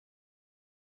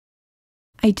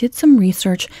I did some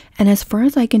research, and as far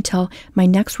as I can tell, my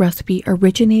next recipe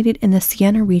originated in the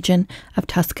Siena region of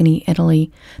Tuscany,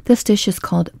 Italy. This dish is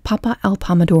called PAPPA al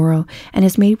pomodoro and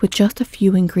is made with just a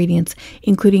few ingredients,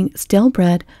 including stale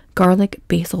bread, garlic,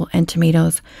 basil, and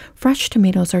tomatoes. Fresh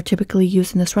tomatoes are typically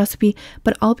used in this recipe,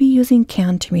 but I'll be using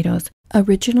canned tomatoes.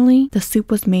 Originally, the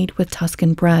soup was made with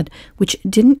Tuscan bread, which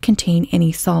didn't contain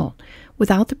any salt.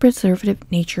 Without the preservative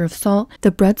nature of salt, the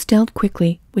bread stale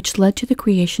quickly, which led to the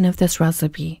creation of this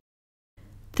recipe.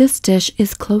 This dish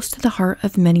is close to the heart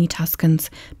of many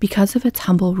Tuscans because of its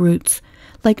humble roots.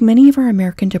 Like many of our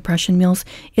American Depression meals,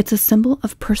 it's a symbol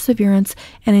of perseverance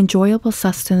and enjoyable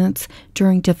sustenance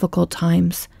during difficult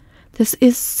times. This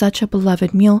is such a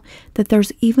beloved meal that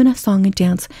there's even a song and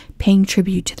dance paying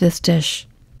tribute to this dish.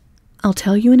 I'll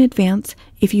tell you in advance,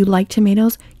 if you like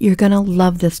tomatoes, you're gonna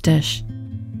love this dish.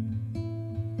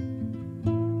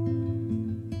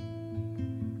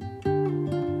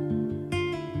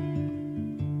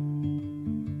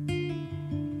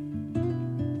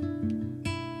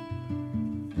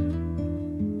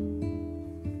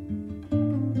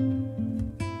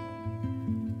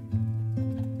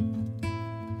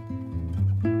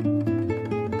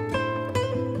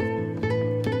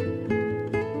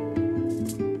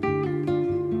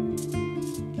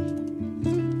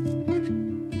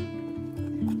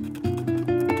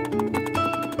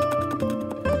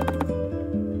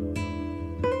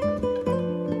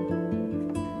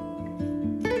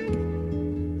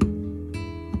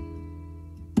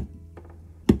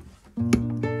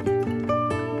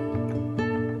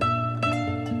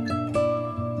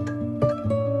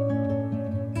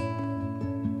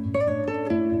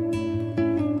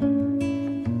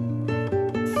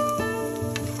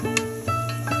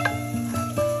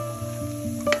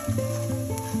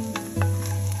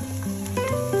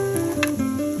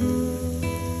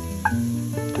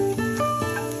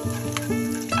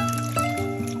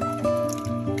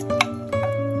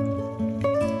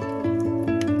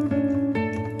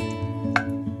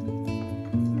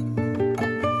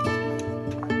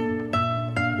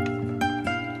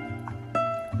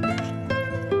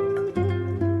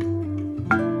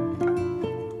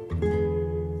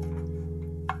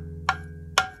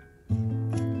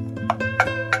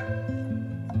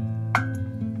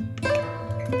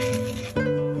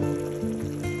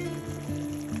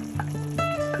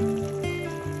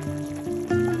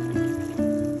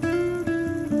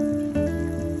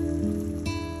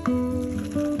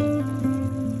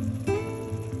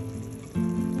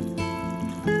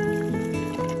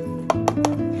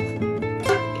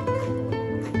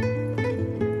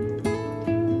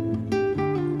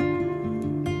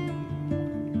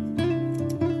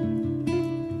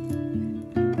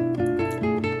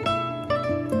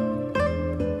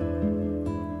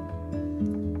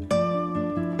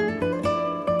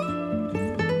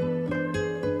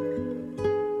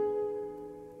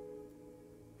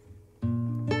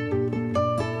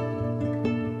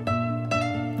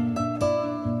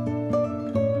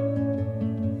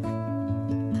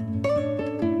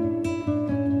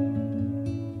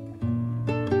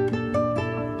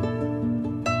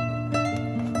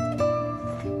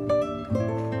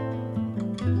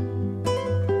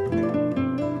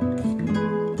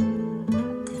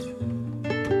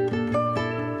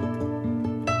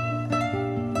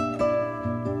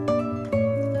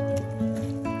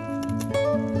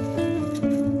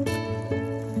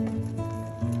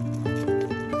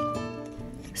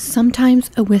 Sometimes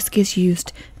a whisk is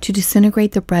used to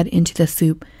disintegrate the bread into the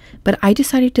soup, but I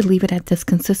decided to leave it at this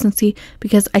consistency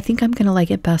because I think I'm going to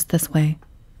like it best this way.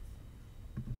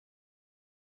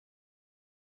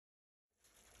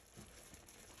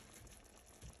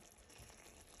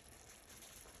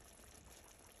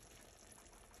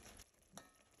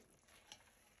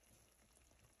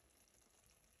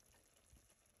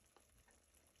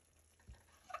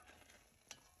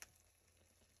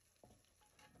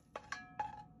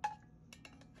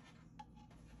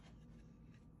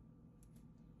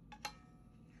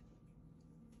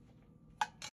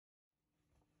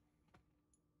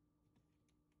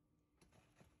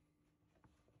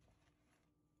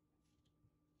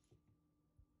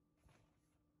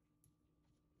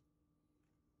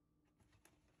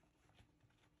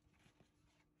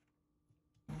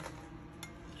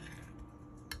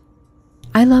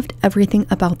 I loved everything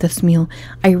about this meal.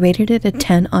 I rated it a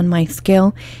 10 on my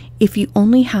scale. If you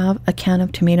only have a can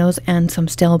of tomatoes and some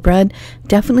stale bread,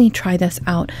 definitely try this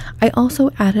out. I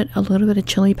also added a little bit of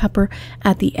chili pepper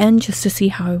at the end just to see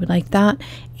how I would like that,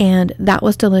 and that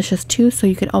was delicious too. So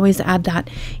you could always add that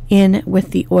in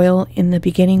with the oil in the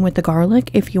beginning with the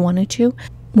garlic if you wanted to.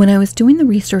 When I was doing the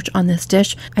research on this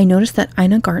dish, I noticed that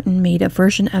Ina Garten made a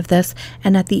version of this,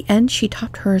 and at the end she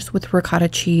topped hers with ricotta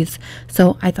cheese.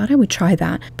 So I thought I would try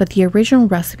that, but the original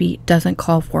recipe doesn't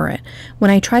call for it. When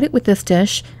I tried it with this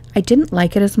dish, I didn't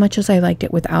like it as much as I liked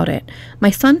it without it.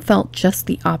 My son felt just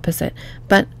the opposite,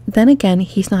 but then again,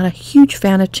 he's not a huge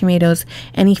fan of tomatoes,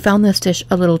 and he found this dish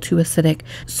a little too acidic.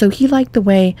 So he liked the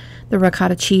way the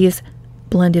ricotta cheese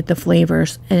blended the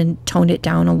flavors and toned it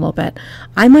down a little bit.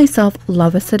 I myself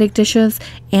love acidic dishes,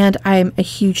 and I'm a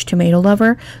huge tomato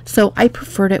lover, so I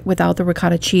preferred it without the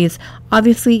ricotta cheese.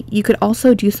 Obviously, you could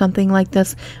also do something like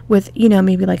this with,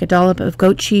 maybe like a dollop of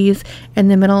goat cheese in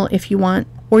the middle if you want,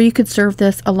 or you could serve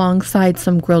this alongside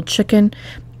some grilled chicken.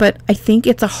 But I think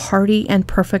it's a hearty and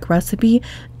perfect recipe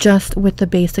just with the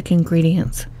basic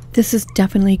ingredients. This is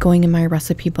definitely going in my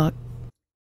recipe book.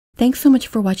 Thanks so much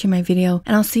for watching my video,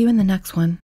 and I'll see you in the next one.